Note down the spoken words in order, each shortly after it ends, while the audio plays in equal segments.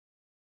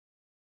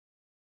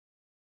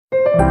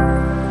The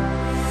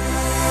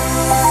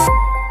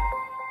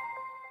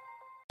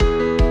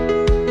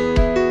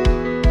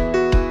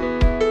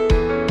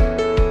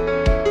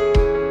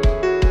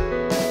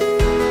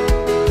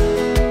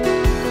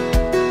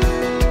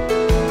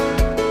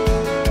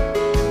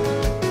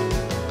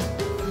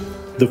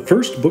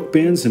first book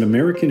bans in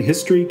American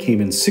history came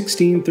in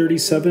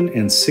 1637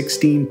 and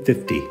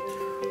 1650.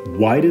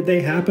 Why did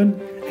they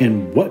happen,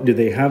 and what do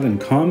they have in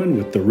common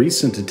with the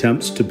recent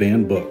attempts to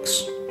ban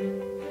books?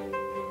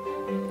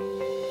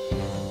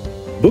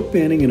 Book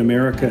banning in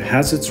America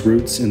has its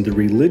roots in the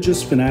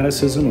religious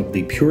fanaticism of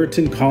the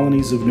Puritan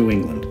colonies of New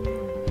England.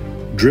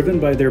 Driven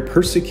by their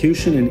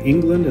persecution in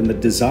England and the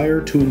desire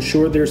to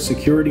ensure their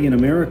security in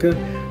America,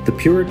 the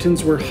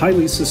Puritans were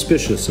highly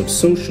suspicious of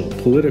social,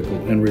 political,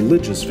 and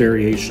religious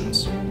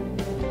variations.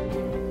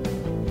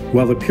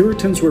 While the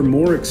Puritans were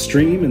more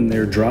extreme in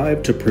their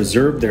drive to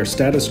preserve their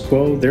status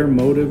quo, their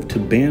motive to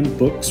ban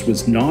books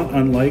was not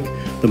unlike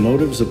the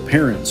motives of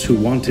parents who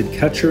wanted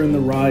Catcher in the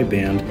Rye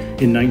banned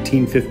in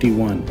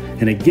 1951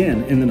 and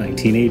again in the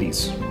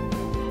 1980s.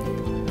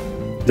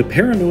 The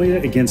paranoia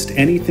against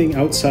anything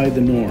outside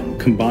the norm,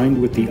 combined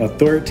with the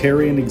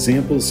authoritarian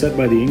examples set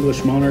by the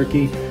English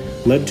monarchy,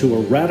 led to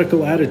a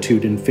radical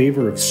attitude in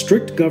favor of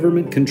strict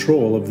government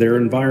control of their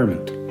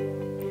environment.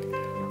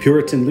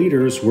 Puritan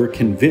leaders were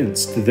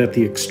convinced that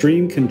the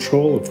extreme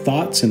control of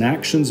thoughts and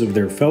actions of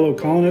their fellow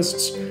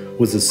colonists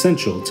was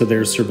essential to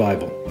their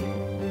survival.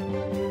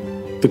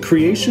 The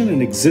creation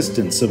and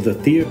existence of the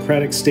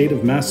theocratic state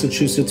of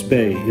Massachusetts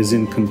Bay is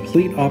in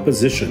complete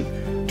opposition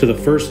to the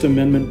First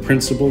Amendment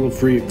principle of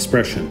free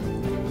expression.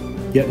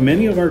 Yet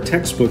many of our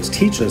textbooks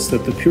teach us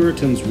that the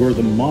Puritans were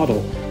the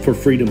model for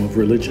freedom of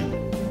religion.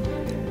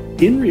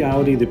 In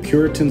reality, the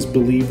Puritans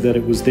believed that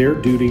it was their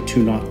duty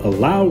to not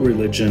allow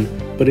religion,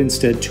 but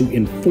instead to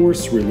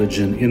enforce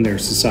religion in their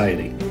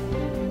society.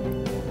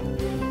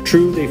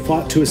 True, they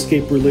fought to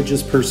escape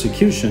religious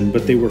persecution,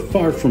 but they were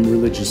far from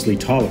religiously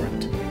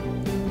tolerant.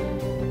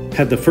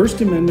 Had the First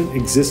Amendment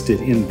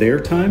existed in their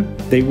time,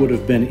 they would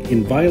have been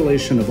in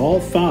violation of all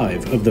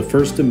 5 of the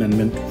First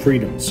Amendment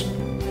freedoms: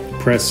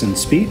 press and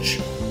speech,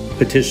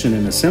 petition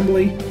and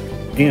assembly,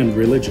 and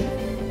religion.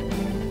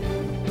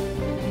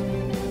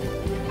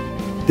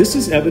 This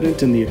is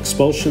evident in the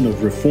expulsion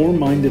of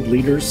reform-minded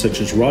leaders such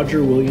as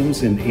Roger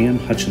Williams and Anne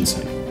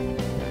Hutchinson.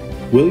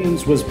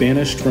 Williams was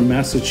banished from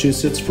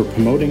Massachusetts for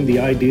promoting the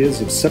ideas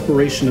of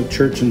separation of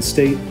church and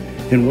state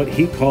and what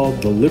he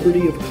called the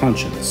liberty of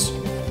conscience.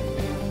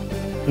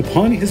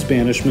 Upon his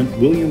banishment,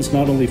 Williams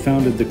not only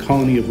founded the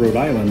colony of Rhode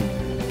Island,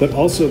 but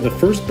also the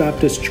First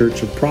Baptist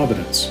Church of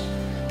Providence,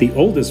 the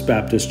oldest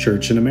Baptist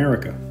church in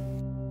America.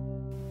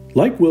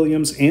 Like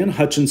Williams, Anne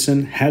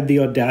Hutchinson had the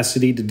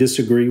audacity to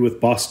disagree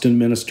with Boston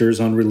ministers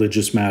on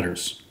religious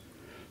matters.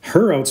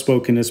 Her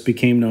outspokenness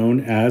became known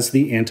as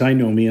the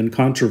Antinomian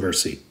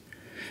Controversy,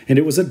 and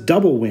it was a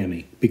double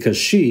whammy because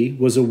she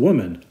was a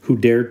woman who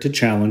dared to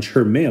challenge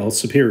her male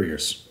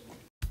superiors.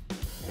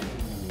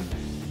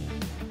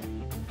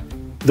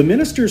 The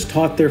ministers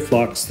taught their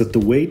flocks that the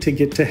way to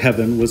get to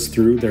heaven was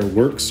through their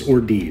works or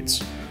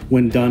deeds,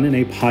 when done in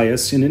a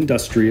pious and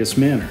industrious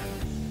manner.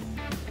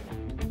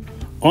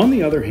 On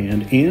the other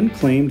hand, Anne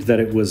claimed that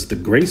it was the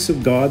grace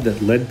of God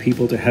that led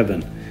people to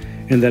heaven,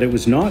 and that it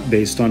was not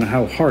based on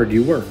how hard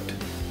you worked.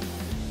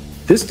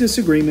 This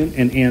disagreement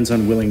and Anne's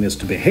unwillingness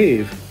to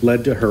behave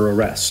led to her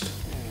arrest.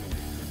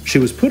 She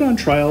was put on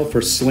trial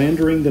for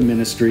slandering the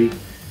ministry,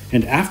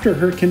 and after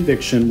her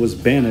conviction was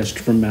banished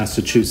from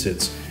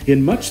Massachusetts,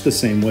 in much the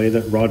same way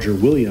that Roger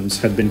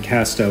Williams had been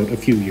cast out a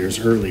few years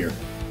earlier.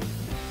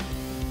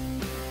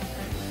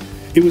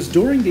 It was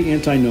during the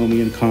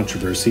Antinomian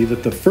Controversy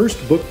that the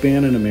first book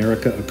ban in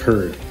America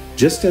occurred,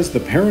 just as the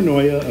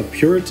paranoia of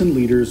Puritan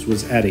leaders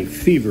was at a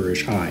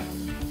feverish high.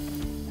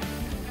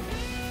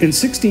 In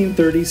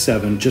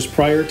 1637, just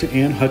prior to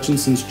Anne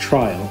Hutchinson's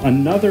trial,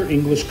 another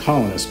English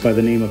colonist by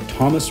the name of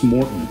Thomas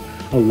Morton,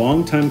 a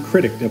longtime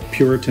critic of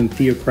Puritan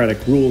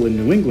theocratic rule in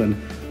New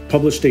England,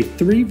 published a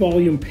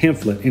 3-volume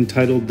pamphlet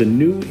entitled The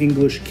New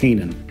English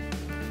Canaan.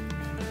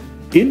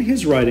 In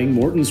his writing,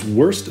 Morton's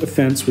worst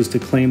offense was to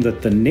claim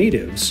that the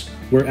natives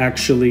were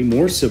actually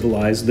more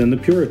civilized than the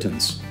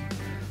Puritans.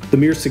 The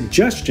mere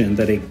suggestion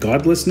that a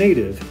godless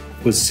native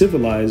was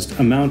civilized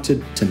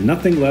amounted to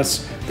nothing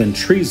less than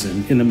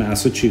treason in the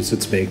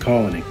Massachusetts Bay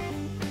Colony.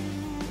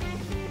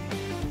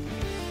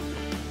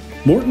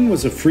 Morton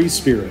was a free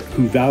spirit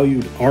who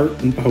valued art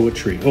and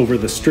poetry over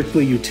the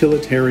strictly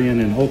utilitarian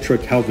and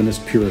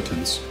ultra-Calvinist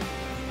Puritans.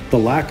 The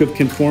lack of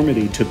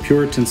conformity to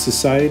Puritan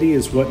society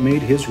is what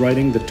made his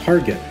writing the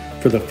target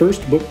for the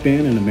first book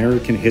ban in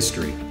American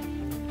history.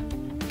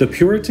 The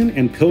Puritan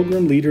and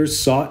Pilgrim leaders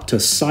sought to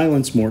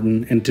silence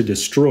Morton and to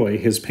destroy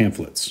his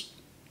pamphlets.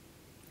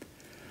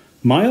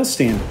 Miles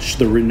Standish,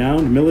 the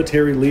renowned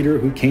military leader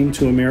who came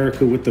to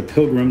America with the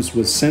Pilgrims,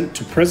 was sent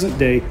to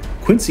present-day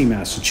Quincy,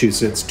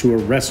 Massachusetts to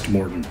arrest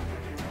Morton.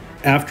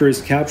 After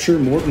his capture,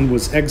 Morton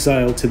was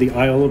exiled to the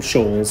Isle of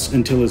Shoals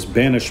until his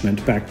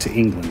banishment back to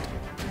England.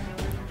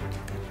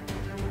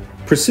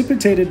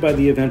 Precipitated by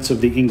the events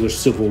of the English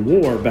Civil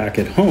War back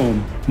at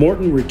home,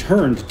 Morton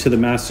returned to the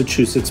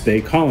Massachusetts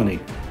Bay Colony,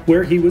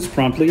 where he was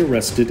promptly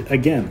arrested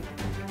again.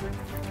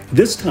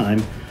 This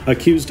time,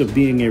 accused of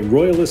being a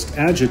royalist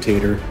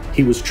agitator,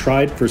 he was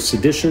tried for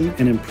sedition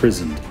and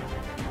imprisoned.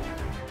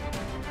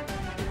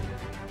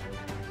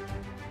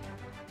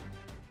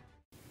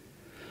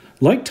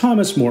 Like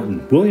Thomas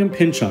Morton, William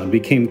Pynchon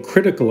became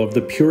critical of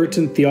the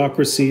Puritan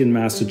theocracy in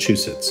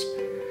Massachusetts.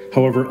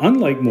 However,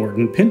 unlike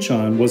Morton,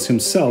 Pynchon was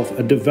himself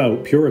a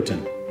devout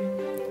Puritan.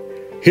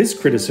 His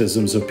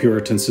criticisms of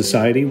Puritan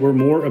society were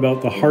more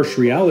about the harsh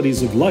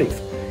realities of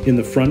life in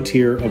the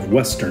frontier of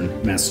western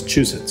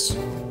Massachusetts.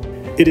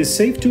 It is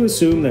safe to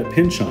assume that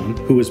Pynchon,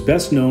 who is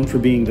best known for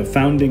being the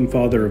founding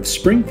father of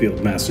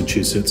Springfield,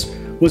 Massachusetts,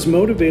 was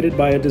motivated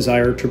by a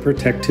desire to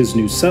protect his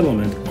new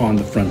settlement on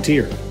the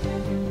frontier.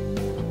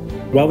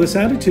 While this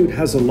attitude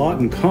has a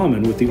lot in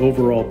common with the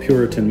overall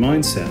Puritan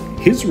mindset,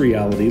 his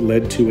reality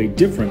led to a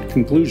different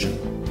conclusion.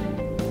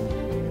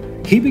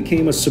 He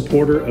became a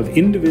supporter of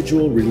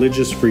individual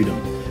religious freedom,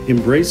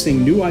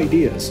 embracing new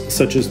ideas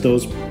such as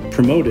those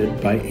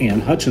promoted by Anne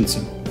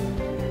Hutchinson.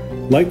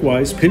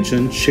 Likewise,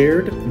 Pynchon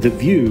shared the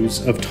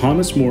views of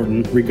Thomas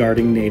Morton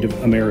regarding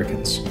Native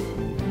Americans.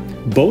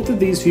 Both of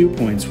these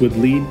viewpoints would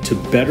lead to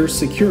better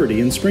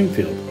security in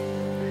Springfield.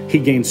 He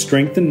gained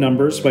strength in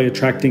numbers by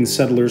attracting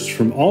settlers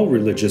from all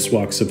religious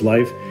walks of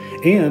life,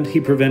 and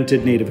he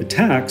prevented native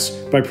attacks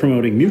by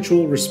promoting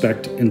mutual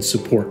respect and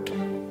support.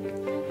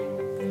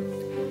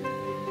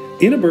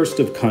 In a burst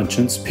of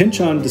conscience,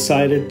 Pynchon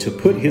decided to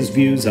put his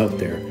views out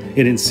there,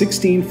 and in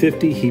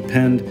 1650 he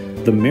penned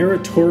The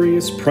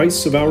Meritorious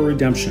Price of Our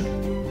Redemption.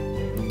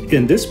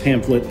 In this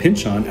pamphlet,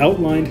 Pynchon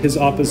outlined his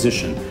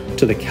opposition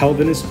to the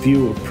Calvinist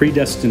view of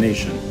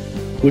predestination,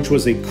 which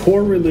was a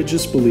core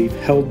religious belief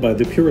held by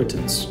the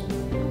Puritans.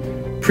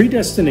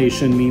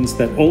 Predestination means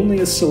that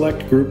only a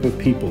select group of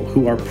people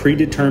who are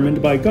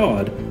predetermined by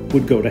God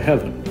would go to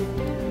heaven.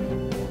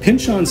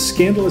 Pynchon's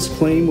scandalous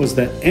claim was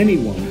that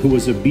anyone who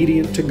was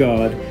obedient to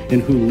God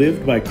and who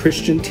lived by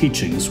Christian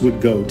teachings would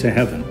go to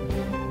heaven.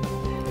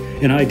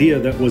 An idea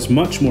that was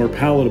much more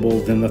palatable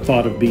than the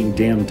thought of being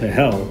damned to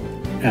hell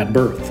at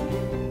birth.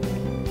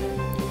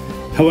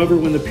 However,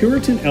 when the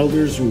Puritan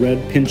elders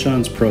read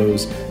Pynchon's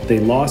prose, they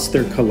lost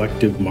their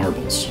collective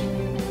marbles.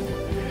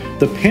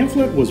 The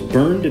pamphlet was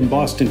burned in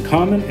Boston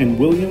Common, and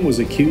William was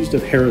accused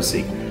of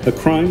heresy, a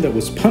crime that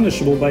was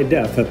punishable by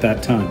death at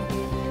that time.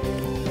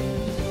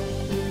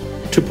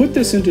 To put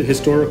this into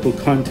historical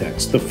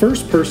context, the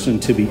first person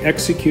to be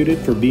executed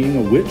for being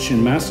a witch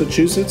in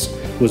Massachusetts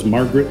was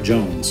Margaret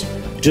Jones,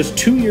 just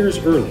 2 years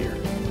earlier.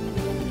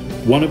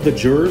 One of the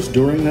jurors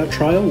during that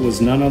trial was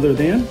none other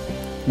than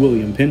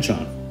William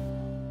Pynchon.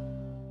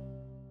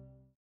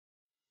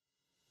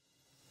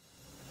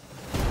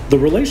 The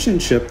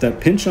relationship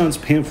that Pynchon's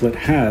pamphlet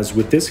has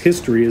with this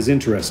history is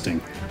interesting,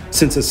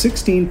 since a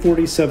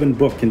 1647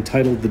 book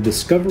entitled The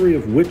Discovery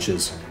of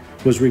Witches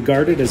was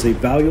regarded as a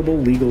valuable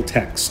legal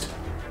text.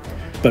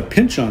 But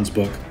Pynchon's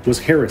book was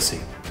heresy.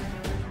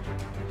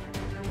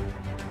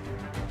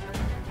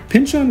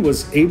 Pynchon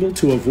was able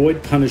to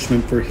avoid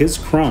punishment for his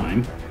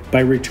crime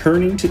by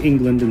returning to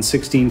England in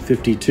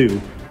 1652,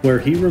 where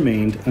he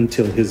remained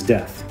until his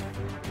death.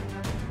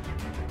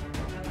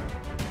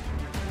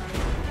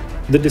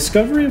 The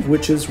Discovery of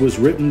Witches was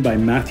written by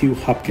Matthew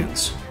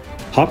Hopkins.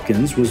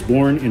 Hopkins was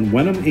born in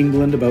Wenham,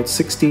 England about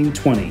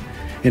 1620,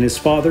 and his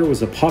father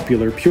was a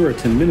popular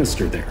Puritan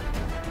minister there.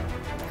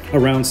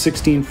 Around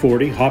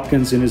 1640,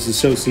 Hopkins and his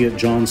associate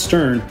John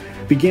Stern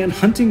began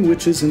hunting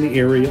witches in the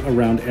area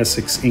around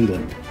Essex,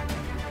 England.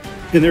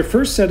 In their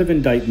first set of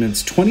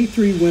indictments,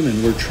 23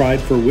 women were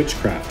tried for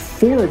witchcraft,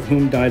 4 of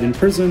whom died in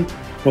prison,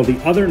 while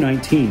the other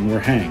 19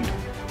 were hanged.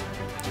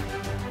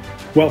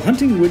 While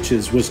hunting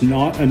witches was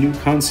not a new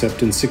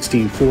concept in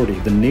 1640,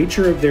 the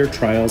nature of their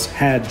trials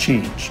had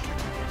changed.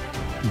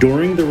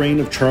 During the reign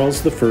of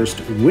Charles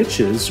I,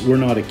 witches were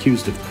not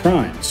accused of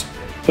crimes,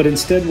 but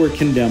instead were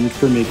condemned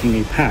for making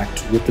a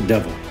pact with the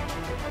devil.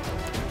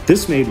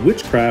 This made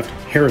witchcraft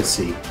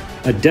heresy,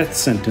 a death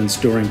sentence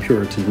during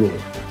Puritan rule.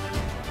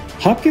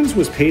 Hopkins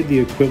was paid the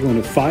equivalent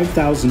of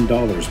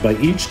 $5,000 by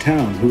each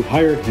town who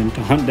hired him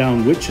to hunt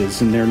down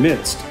witches in their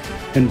midst,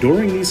 and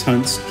during these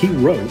hunts he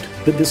wrote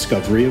The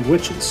Discovery of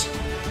Witches.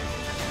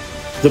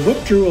 The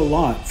book drew a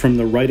lot from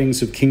the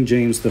writings of King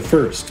James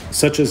I,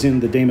 such as in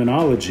the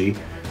Daemonology,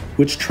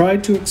 which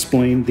tried to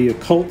explain the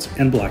occult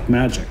and black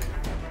magic.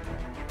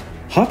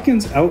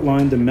 Hopkins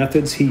outlined the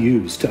methods he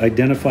used to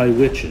identify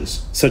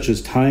witches, such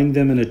as tying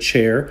them in a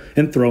chair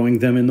and throwing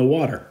them in the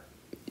water.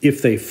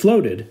 If they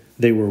floated,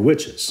 they were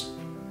witches.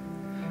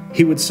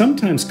 He would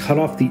sometimes cut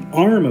off the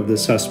arm of the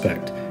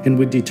suspect and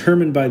would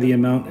determine by the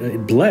amount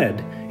it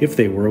bled if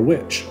they were a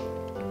witch.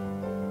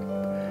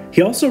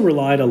 He also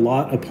relied a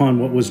lot upon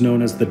what was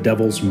known as the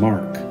devil's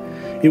mark.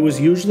 It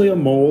was usually a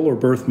mole or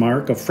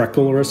birthmark, a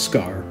freckle, or a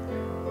scar.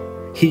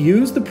 He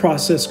used the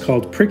process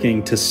called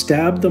pricking to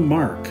stab the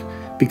mark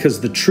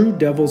because the true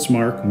devil's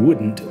mark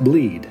wouldn't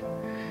bleed.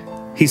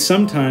 He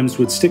sometimes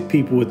would stick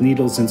people with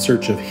needles in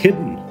search of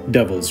hidden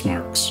devil's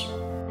marks.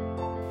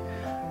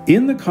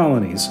 In the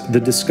colonies, the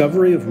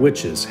discovery of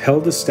witches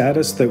held a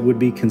status that would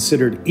be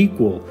considered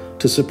equal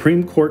to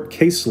Supreme Court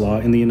case law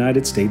in the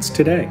United States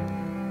today.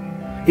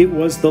 It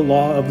was the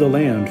law of the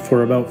land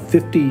for about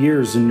 50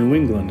 years in New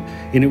England,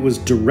 and it was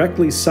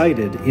directly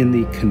cited in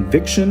the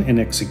conviction and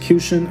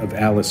execution of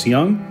Alice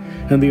Young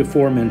and the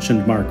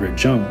aforementioned Margaret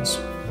Jones.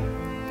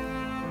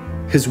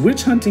 His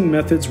witch hunting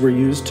methods were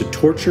used to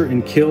torture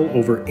and kill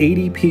over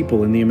 80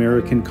 people in the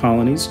American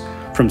colonies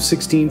from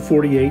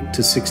 1648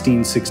 to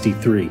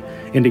 1663,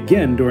 and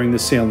again during the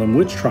Salem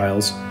witch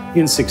trials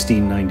in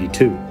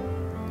 1692.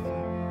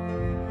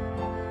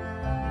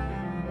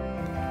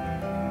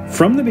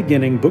 From the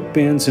beginning, book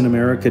bans in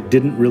America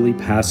didn't really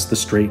pass the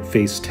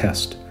straight-face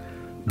test.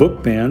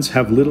 Book bans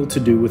have little to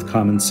do with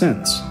common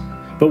sense.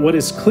 But what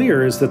is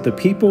clear is that the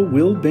people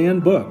will ban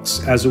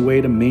books as a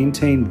way to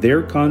maintain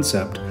their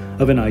concept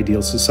of an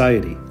ideal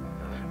society.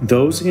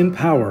 Those in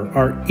power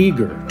are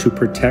eager to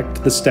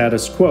protect the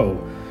status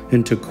quo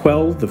and to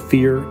quell the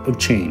fear of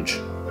change.